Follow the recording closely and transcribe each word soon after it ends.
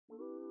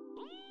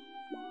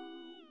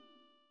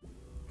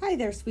Hi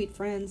there, sweet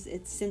friends.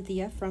 It's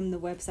Cynthia from the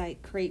website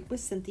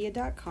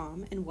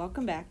createwithcynthia.com, and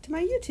welcome back to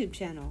my YouTube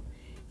channel.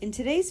 In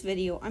today's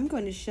video, I'm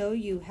going to show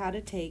you how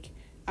to take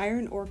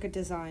Iron Orchid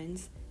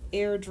Designs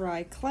air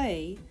dry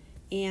clay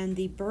and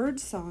the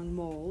birdsong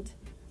mold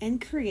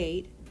and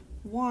create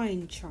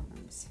wine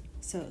charms.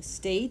 So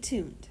stay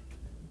tuned.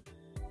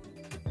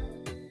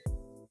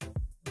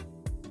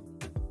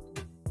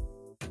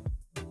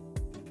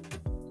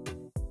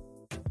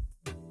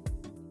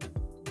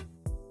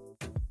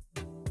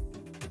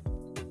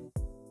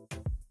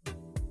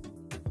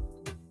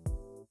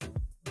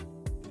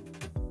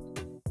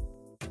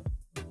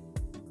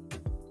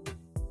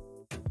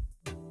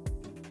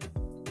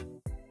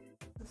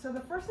 So the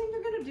first thing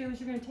you're going to do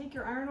is you're going to take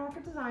your Iron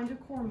Orchid Designs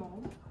decor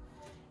mold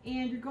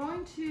and you're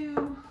going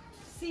to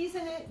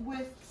season it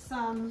with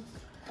some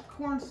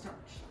cornstarch.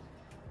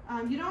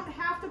 You don't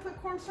have to put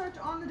cornstarch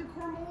on the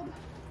decor mold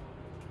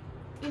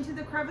into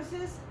the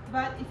crevices,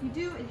 but if you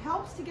do, it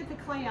helps to get the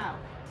clay out.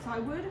 So I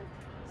would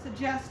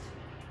suggest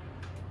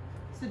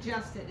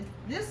it.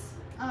 This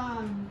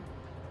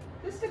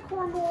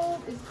decor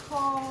mold is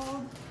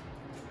called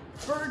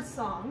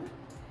Birdsong.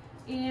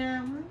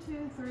 And 1,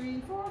 2,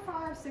 3, 4,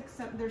 5, 6,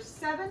 7. There's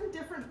 7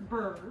 different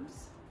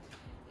birds,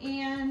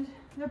 and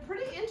they're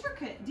pretty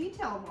intricate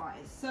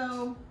detail-wise.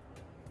 So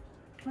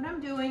what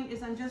I'm doing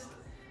is I'm just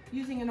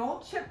using an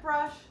old chip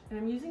brush, and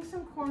I'm using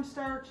some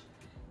cornstarch,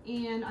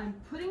 and I'm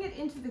putting it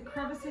into the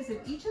crevices of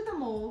each of the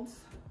molds.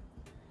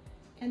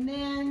 And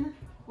then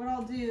what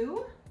I'll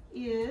do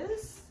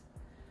is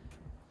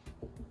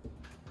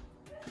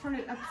turn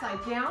it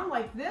upside down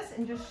like this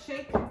and just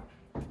shake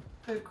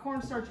the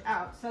cornstarch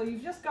out. So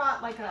you've just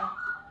got like a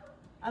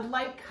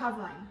light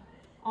covering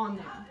on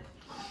there.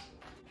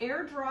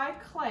 Air dry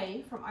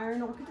clay from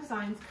Iron Orchid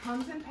Designs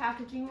comes in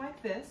packaging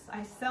like this.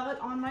 I sell it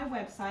on my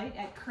website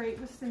at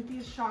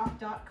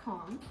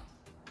createwithcynthiashop.com.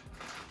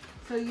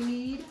 So you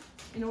need,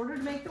 in order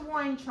to make the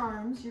wine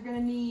charms, you're going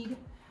to need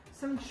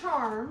some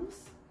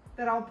charms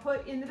that I'll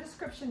put in the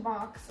description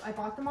box. I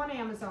bought them on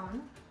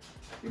Amazon.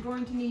 You're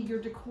going to need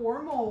your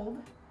decor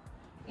mold,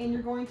 and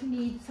you're going to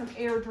need some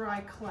air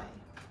dry clay.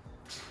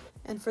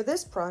 And for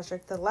this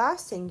project, the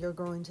last thing you're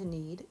going to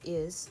need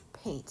is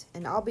paint,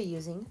 and I'll be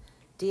using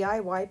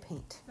DIY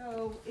paint.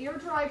 So air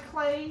dry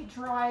clay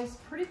dries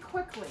pretty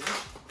quickly,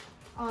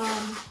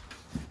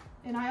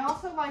 and I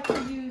also like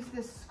to use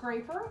this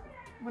scraper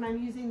when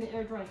I'm using the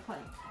air dry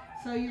clay.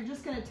 So you're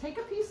just going to take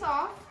a piece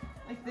off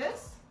like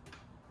this,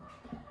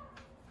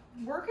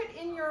 work it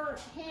in your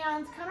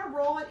hands, kind of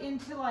roll it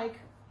into like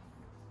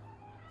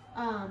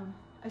a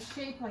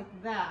shape like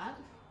that.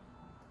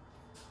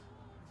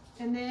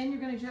 And then you're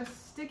going to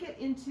just stick it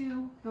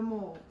into the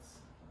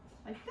molds,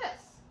 like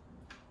this.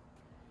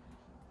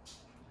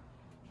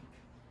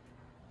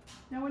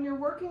 Now when you're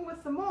working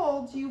with the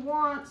molds, you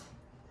want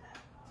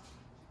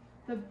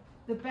the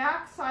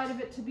back side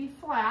of it to be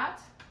flat.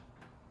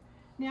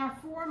 Now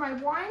for my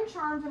wine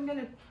charms, I'm going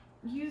to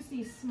use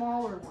these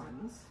smaller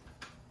ones.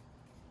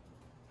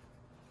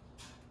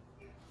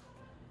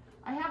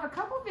 I have a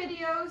couple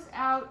videos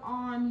out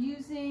on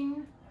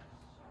using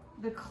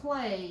the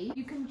clay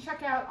you can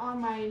check out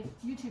on my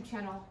YouTube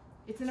channel.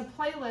 It's in a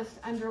playlist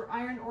under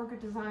Iron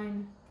Orchid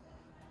Design.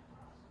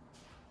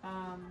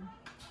 I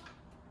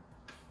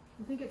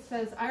think it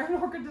says Iron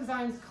Orchid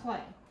Designs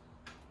clay.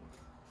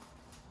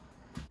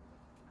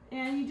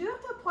 And you do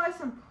have to apply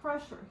some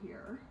pressure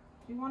here.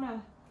 You want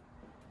to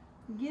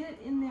get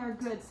it in there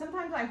good.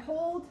 Sometimes I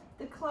hold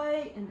the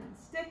clay and then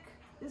stick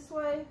this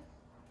way.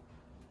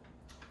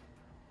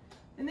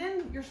 And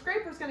then your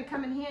scraper is going to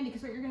come in handy,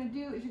 because what you're going to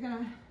do is you're going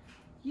to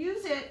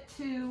use it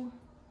to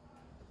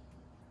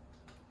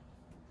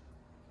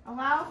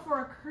allow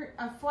for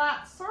a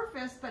flat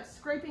surface, but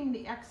scraping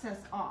the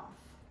excess off.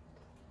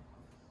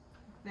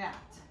 Like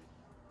that.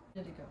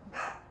 There you go.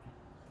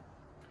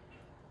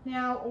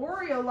 Now,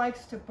 Oreo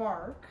likes to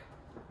bark,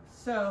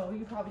 so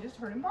you probably just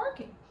heard him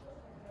barking.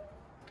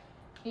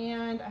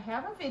 And I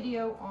have a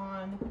video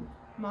on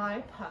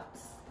my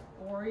pups.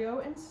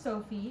 Oreo and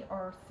Sophie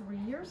are 3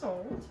 years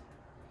old.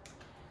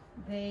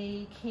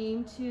 They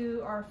came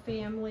to our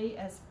family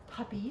as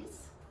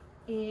puppies,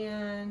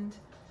 and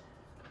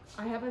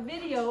I have a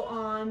video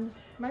on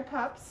my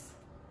pups.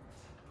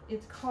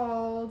 It's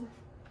called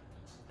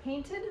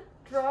Painted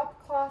Drop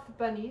Cloth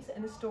Bunnies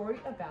and a Story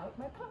About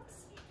My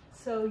Pups.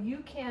 So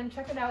you can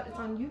check it out. It's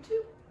on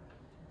YouTube.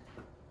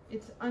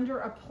 It's under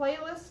a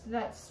playlist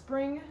that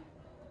spring,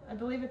 I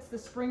believe it's the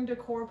spring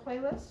decor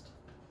playlist.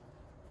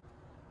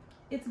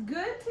 It's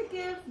good to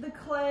give the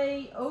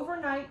clay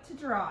overnight to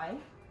dry.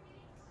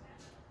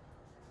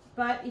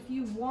 But if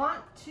you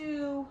want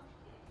to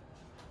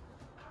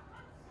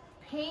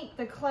paint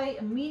the clay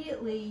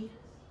immediately,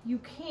 you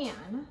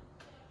can.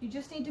 You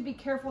just need to be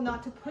careful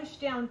not to push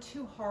down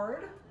too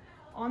hard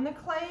on the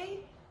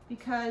clay,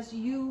 because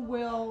you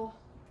will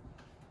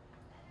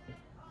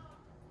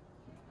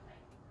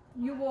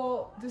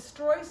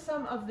destroy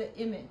some of the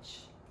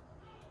image.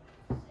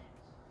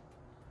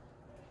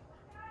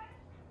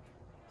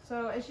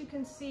 So as you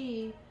can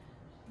see,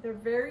 they're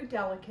very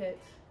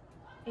delicate.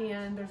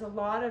 and there's a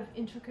lot of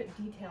intricate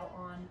detail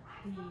on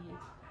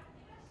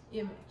the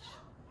image.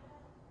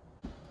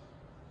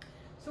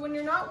 So when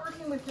you're not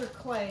working with your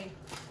clay,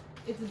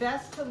 it's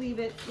best to leave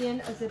it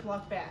in a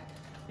Ziploc bag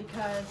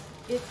because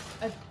it's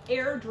an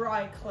air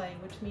dry clay,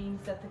 which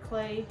means that the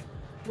clay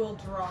will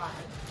dry.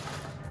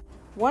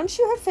 Once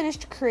you have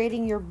finished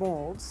creating your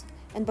molds,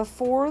 and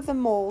before the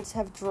molds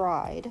have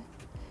dried,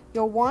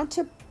 you'll want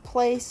to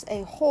place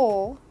a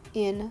hole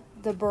in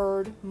the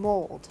bird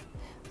mold.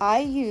 I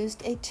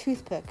used a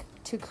toothpick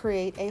to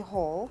create a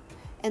hole,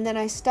 and then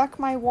I stuck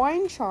my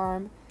wine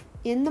charm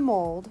in the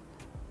mold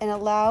and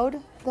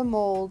allowed the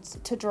molds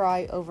to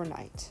dry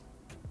overnight.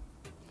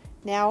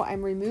 Now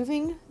I'm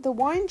removing the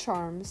wine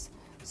charms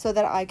so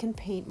that I can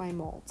paint my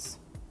molds.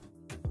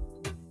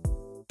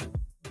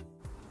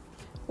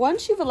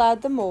 Once you've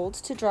allowed the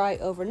molds to dry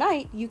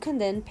overnight, you can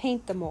then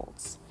paint the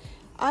molds.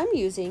 I'm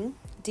using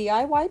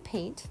DIY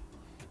paint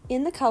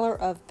in the color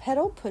of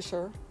Petal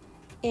Pusher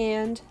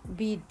and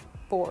Bead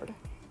Board.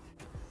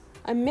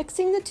 I'm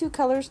mixing the two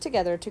colors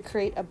together to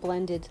create a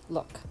blended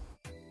look.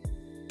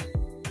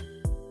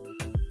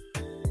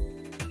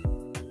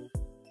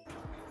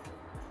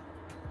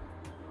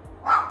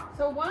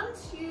 So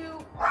once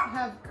you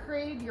have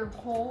created your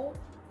hole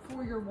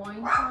for your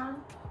wine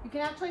charm, you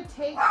can actually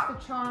take the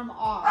charm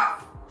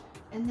off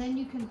and then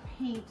you can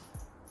paint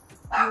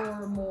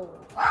your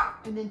mold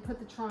and then put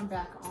the charm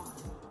back on.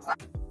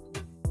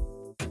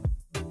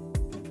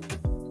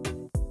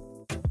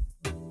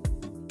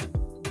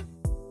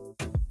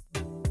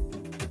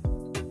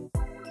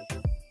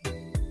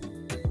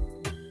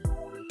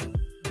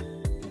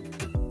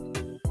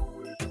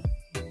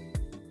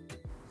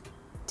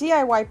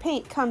 DIY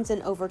paint comes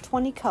in over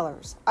 20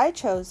 colors. I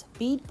chose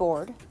Bead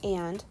Board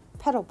and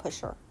Petal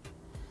Pusher.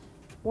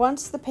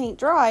 Once the paint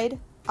dried,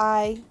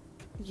 I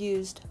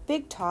used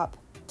Big Top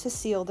to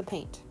seal the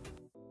paint.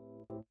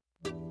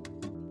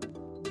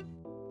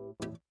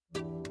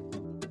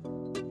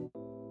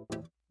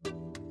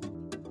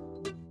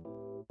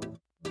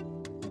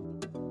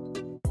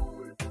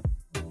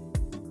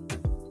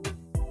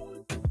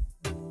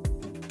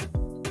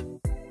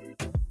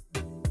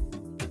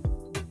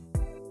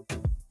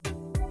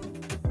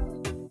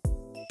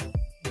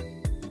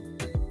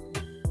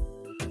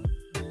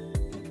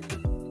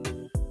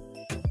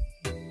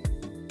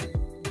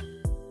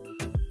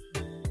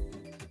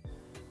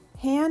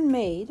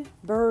 Handmade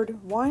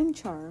bird wine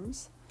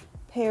charms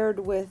paired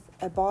with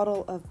a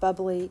bottle of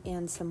bubbly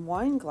and some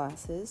wine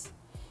glasses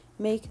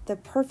make the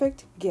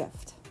perfect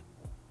gift.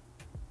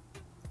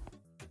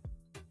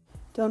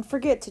 Don't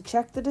forget to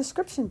check the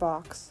description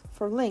box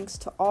for links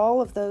to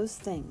all of those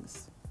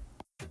things.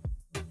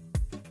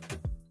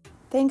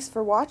 Thanks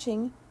for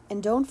watching,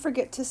 and don't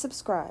forget to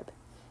subscribe,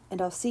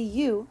 and I'll see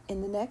you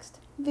in the next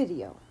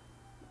video.